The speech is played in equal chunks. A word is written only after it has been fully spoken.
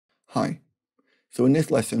Hi. So in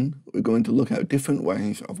this lesson, we're going to look at different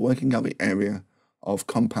ways of working out the area of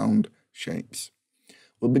compound shapes.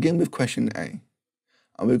 We'll begin with question A,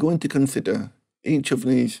 and we're going to consider each of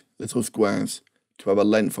these little squares to have a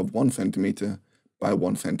length of 1 centimeter by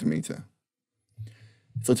 1 centimeter.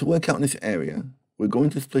 So to work out this area, we're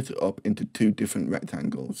going to split it up into two different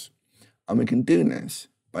rectangles, and we can do this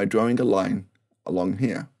by drawing a line along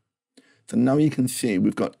here. So now you can see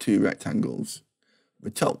we've got two rectangles. The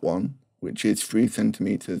top one, which is 3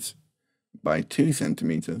 centimeters by 2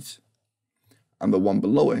 centimeters, and the one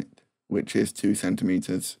below it, which is 2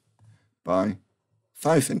 centimeters by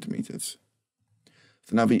 5 centimeters.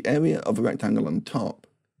 So now the area of the rectangle on top,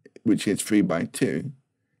 which is 3 by 2,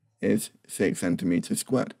 is 6 centimeters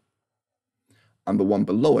squared. And the one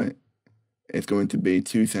below it is going to be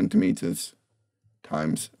 2 centimeters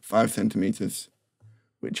times 5 centimeters,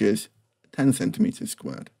 which is 10 centimeters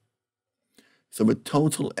squared. So the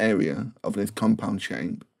total area of this compound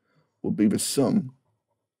shape will be the sum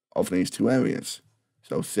of these two areas.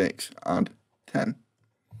 So 6 and 10,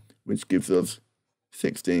 which gives us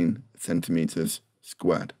 16 centimeters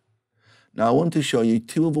squared. Now I want to show you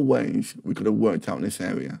two other ways we could have worked out this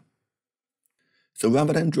area. So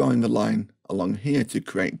rather than drawing the line along here to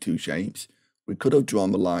create two shapes, we could have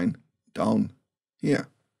drawn the line down here.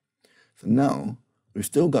 So now we've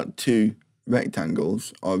still got two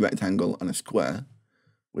rectangles, or a rectangle and a square.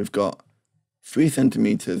 We've got 3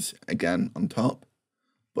 centimeters again on top,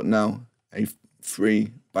 but now a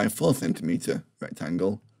 3 by 4 centimeter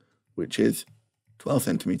rectangle, which is 12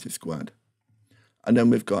 centimeters squared. And then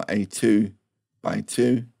we've got a 2 by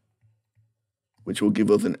 2, which will give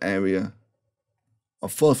us an area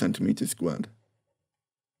of 4 centimeters squared,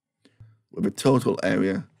 with a total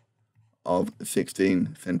area of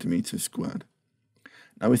 16 centimeters squared.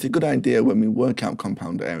 Now it's a good idea when we work out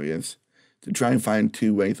compound areas to try and find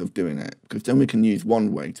two ways of doing it, because then we can use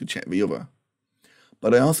one way to check the other.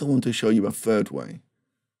 But I also want to show you a third way.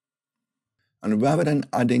 And rather than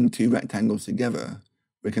adding two rectangles together,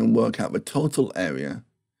 we can work out the total area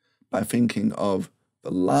by thinking of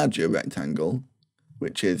the larger rectangle,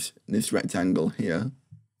 which is this rectangle here,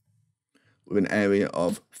 with an area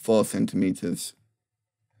of 4 centimeters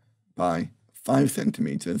by 5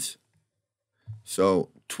 centimeters, so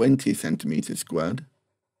 20 centimeters squared.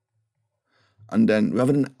 And then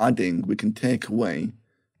rather than adding, we can take away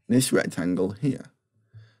this rectangle here,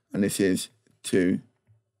 and this is 2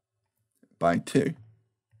 by 2.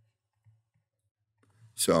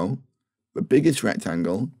 So the biggest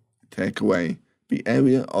rectangle, take away the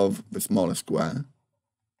area of the smaller square,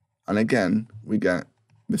 and again we get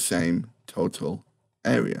the same total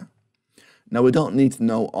area. Now we don't need to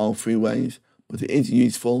know all three ways, but it is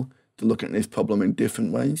useful to look at this problem in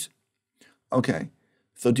different ways. Okay,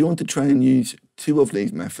 so do you want to try and use two of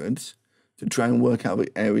these methods to try and work out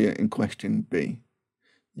the area in question B?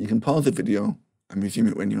 You can pause the video and resume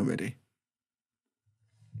it when you're ready.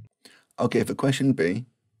 Okay, for question B,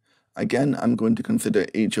 again I'm going to consider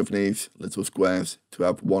each of these little squares to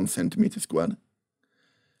have 1 centimeter squared.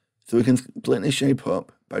 So we can split this shape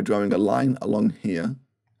up by drawing a line along here.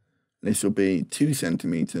 This will be 2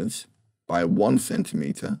 centimeters by 1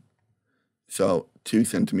 centimeter, so 2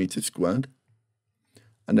 centimeters squared.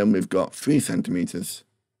 And then we've got 3 centimeters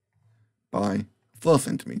by 4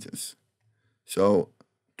 centimeters, so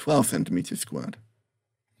 12 centimeters squared.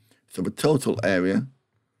 So the total area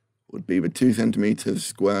would be the 2 centimeters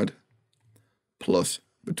squared plus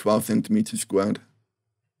the 12 centimeters squared,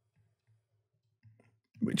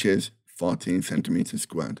 which is 14 centimeters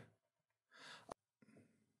squared.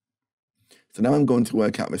 So now I'm going to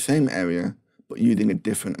work out the same area, but using a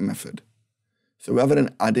different method. So rather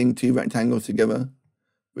than adding two rectangles together,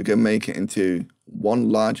 we can make it into one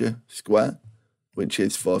larger square, which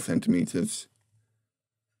is 4 centimeters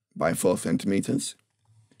by 4 centimeters.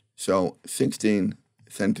 So 16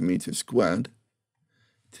 centimeters squared.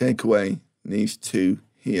 Take away these two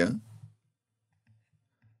here.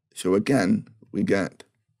 So again, we get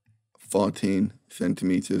 14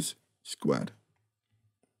 centimeters squared.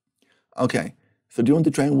 Okay, so do you want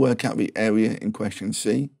to try and work out the area in question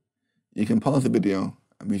C? You can pause the video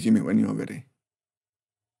and resume it when you're ready.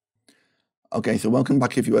 Okay, so welcome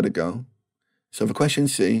back if you had a go. So for question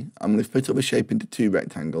C, I'm going to split up the shape into two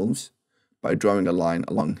rectangles by drawing a line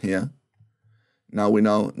along here. Now we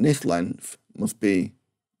know this length must be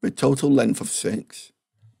the total length of 6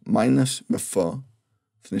 minus the 4,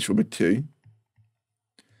 so this will be 2,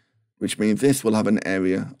 which means this will have an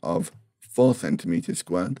area of 4 centimeters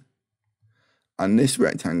squared. And this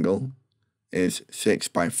rectangle is 6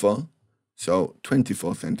 by 4, so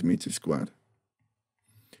 24 centimeters squared.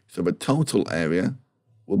 So the total area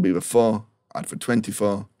will be the 4, add for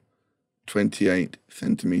 24, 28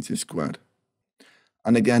 centimeters squared.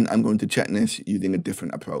 And again, I'm going to check this using a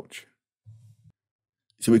different approach.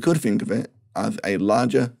 So we could think of it as a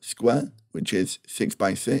larger square, which is 6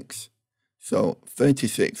 by 6, so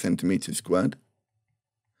 36 centimeters squared.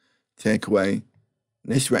 Take away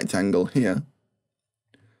this rectangle here.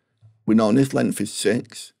 We know this length is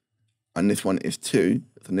 6, and this one is 2,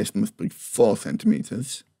 so this must be 4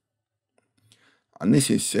 centimeters. And this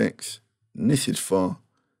is 6, and this is 4,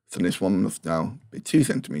 so this one must now be 2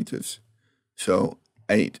 centimeters, so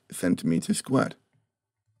 8 centimeters squared.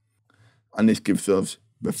 And this gives us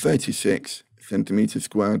the 36 centimeters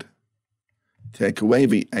squared. Take away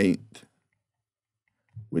the 8,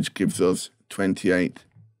 which gives us 28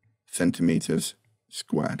 centimeters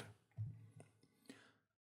squared.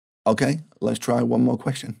 Okay, let's try one more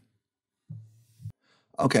question.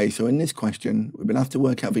 Okay, so in this question, we've been asked to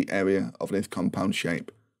work out the area of this compound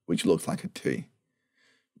shape, which looks like a T.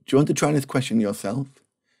 Do you want to try this question yourself?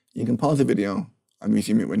 You can pause the video and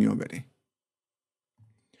resume it when you're ready.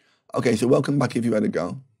 Okay, so welcome back if you had a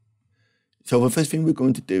go. So the first thing we're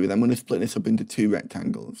going to do is I'm going to split this up into two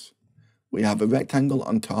rectangles. We have a rectangle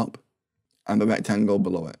on top and a rectangle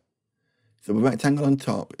below it. So the rectangle on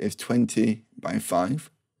top is 20 by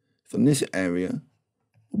 5. So this area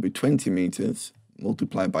will be 20 meters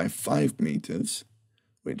multiplied by 5 meters,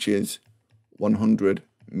 which is 100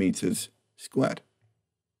 meters squared.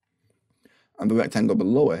 And the rectangle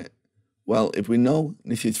below it, well, if we know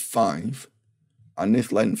this is 5 and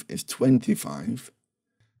this length is 25,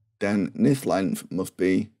 then this length must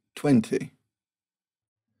be 20.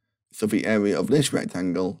 So the area of this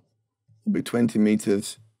rectangle will be 20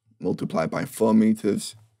 meters multiplied by 4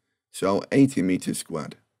 meters, so 80 meters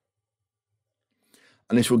squared.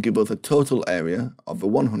 And this will give us a total area of the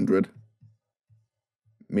 100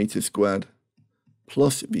 meters squared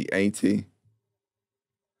plus the 80,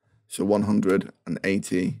 so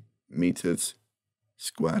 180 meters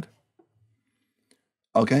squared.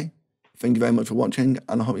 Okay, thank you very much for watching,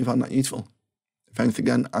 and I hope you found that useful. Thanks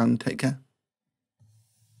again, and take care.